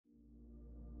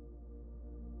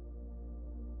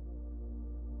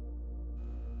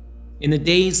In the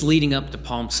days leading up to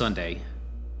Palm Sunday,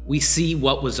 we see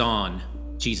what was on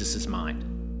Jesus' mind.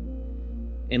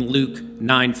 In Luke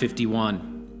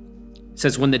 9:51, it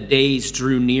says, when the days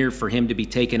drew near for him to be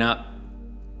taken up,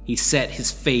 he set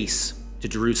his face to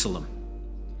Jerusalem.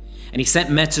 And he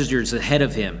sent messengers ahead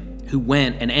of him, who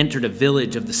went and entered a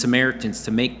village of the Samaritans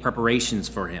to make preparations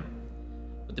for him.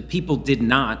 But the people did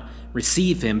not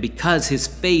receive him because his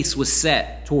face was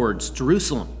set towards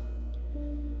Jerusalem.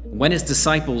 When his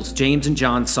disciples, James and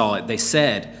John, saw it, they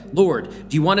said, "Lord,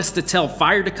 do you want us to tell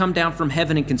fire to come down from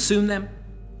heaven and consume them?"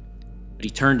 But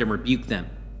he turned and rebuked them,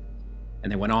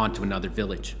 and they went on to another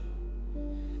village.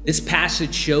 This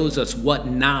passage shows us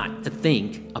what not to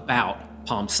think about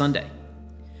Palm Sunday.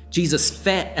 Jesus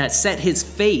set his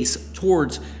face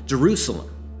towards Jerusalem,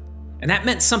 and that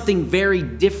meant something very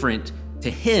different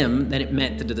to him than it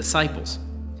meant to the disciples.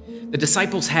 The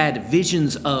disciples had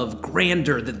visions of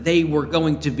grandeur, that they were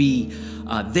going to be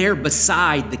there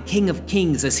beside the King of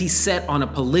Kings as he sat on a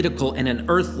political and an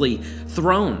earthly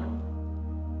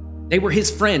throne. They were his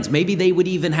friends. Maybe they would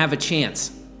even have a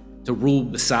chance to rule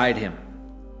beside him.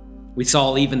 We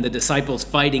saw even the disciples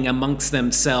fighting amongst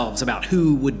themselves about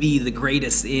who would be the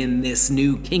greatest in this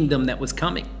new kingdom that was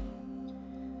coming.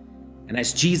 And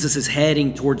as Jesus is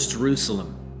heading towards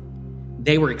Jerusalem,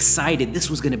 they were excited. This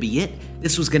was going to be it.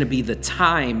 This was going to be the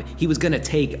time he was going to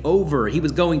take over. He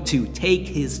was going to take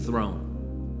his throne.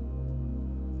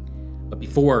 But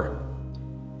before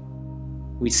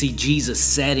we see Jesus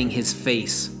setting his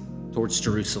face towards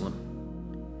Jerusalem,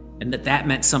 and that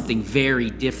meant something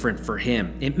very different for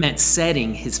him. It meant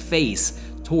setting his face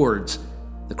towards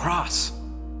the cross.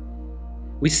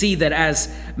 We see that as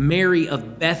Mary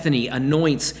of Bethany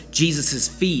anoints Jesus'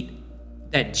 feet,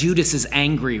 that Judas is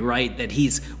angry, right? That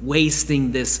he's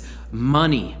wasting this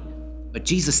money. But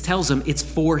Jesus tells him it's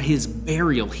for his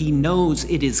burial. He knows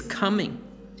it is coming.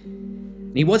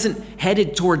 And he wasn't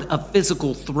headed toward a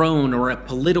physical throne or a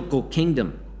political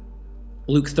kingdom.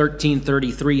 Luke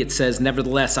 13:33, it says,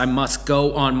 "Nevertheless, I must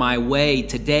go on my way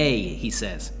today," he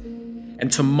says,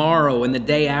 "and tomorrow and the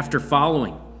day after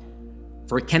following.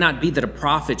 For it cannot be that a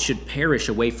prophet should perish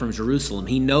away from Jerusalem."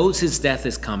 He knows his death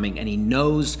is coming, and he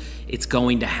knows it's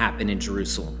going to happen in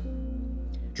Jerusalem.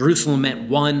 Jerusalem meant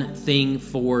one thing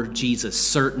for Jesus: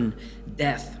 certain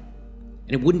death.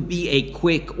 And it wouldn't be a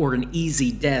quick or an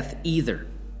easy death either.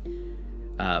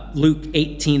 Luke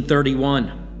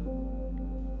 18:31,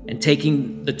 "And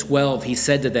taking the 12, he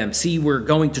said to them, 'See, we're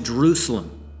going to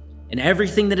Jerusalem, and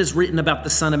everything that is written about the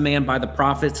Son of Man by the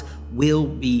prophets will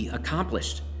be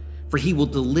accomplished. For he will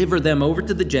deliver them over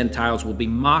to the Gentiles, will be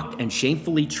mocked and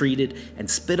shamefully treated and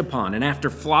spit upon, and after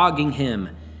flogging him,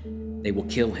 they will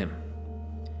kill him.'"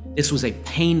 This was a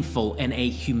painful and a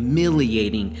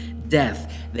humiliating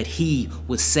death that he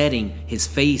was setting his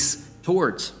face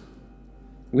towards.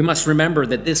 We must remember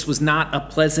that this was not a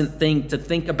pleasant thing to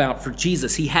think about for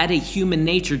Jesus. He had a human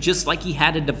nature just like he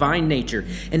had a divine nature,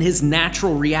 and his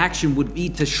natural reaction would be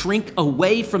to shrink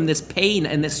away from this pain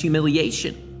and this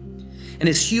humiliation. And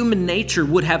his human nature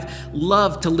would have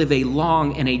loved to live a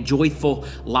long and a joyful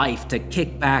life, to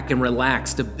kick back and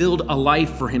relax, to build a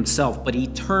life for himself. But he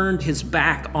turned his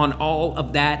back on all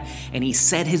of that, and he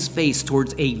set his face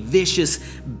towards a vicious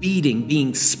beating,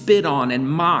 being spit on and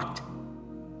mocked,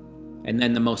 and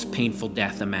then the most painful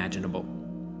death imaginable.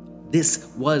 This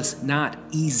was not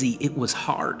easy. It was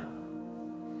hard.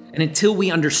 And until we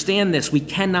understand this, we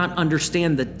cannot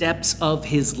understand the depths of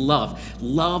his love.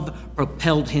 Love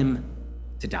propelled him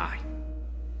to die.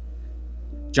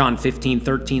 John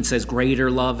 15:13 says,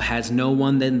 "Greater love has no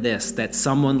one than this, that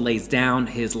someone lays down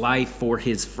his life for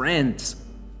his friends."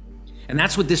 And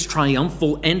that's what this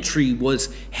triumphal entry was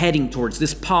heading towards.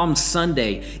 This Palm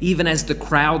Sunday, even as the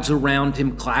crowds around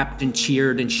him clapped and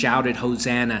cheered and shouted,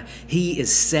 "Hosanna," he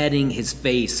is setting his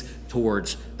face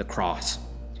towards the cross.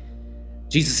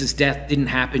 Jesus' death didn't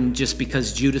happen just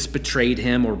because Judas betrayed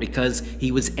him or because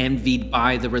he was envied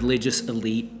by the religious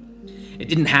elite. It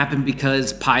didn't happen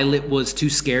because Pilate was too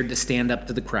scared to stand up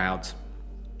to the crowds.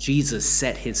 Jesus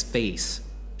set his face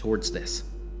towards this.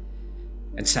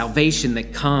 And salvation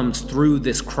that comes through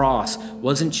this cross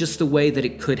wasn't just the way that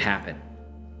it could happen.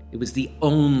 It was the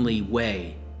only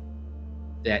way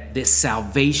that this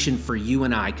salvation for you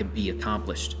and I could be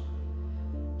accomplished.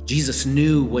 Jesus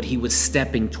knew what he was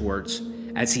stepping towards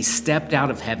as he stepped out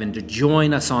of heaven to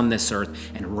join us on this earth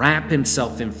and wrap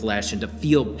himself in flesh and to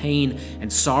feel pain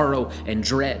and sorrow and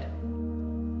dread.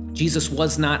 Jesus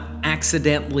was not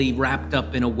accidentally wrapped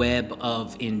up in a web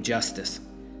of injustice.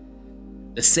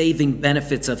 The saving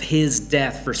benefits of his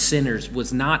death for sinners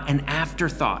was not an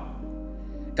afterthought.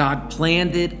 God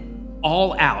planned it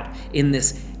all out in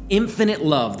this infinite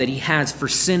love that he has for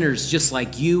sinners just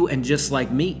like you and just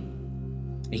like me.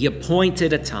 He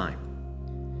appointed a time.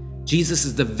 Jesus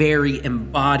is the very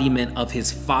embodiment of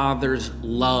his Father's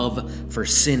love for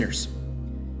sinners.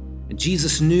 And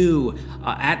Jesus knew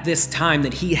at this time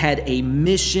that he had a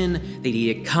mission that he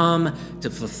had come to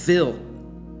fulfill.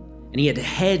 And he had to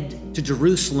head to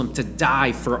Jerusalem to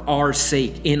die for our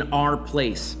sake, in our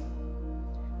place.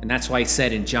 And that's why he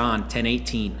said in John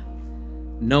 10:18,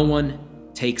 "No one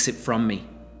takes it from me,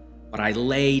 but I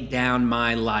lay down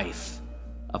my life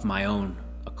of my own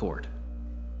accord."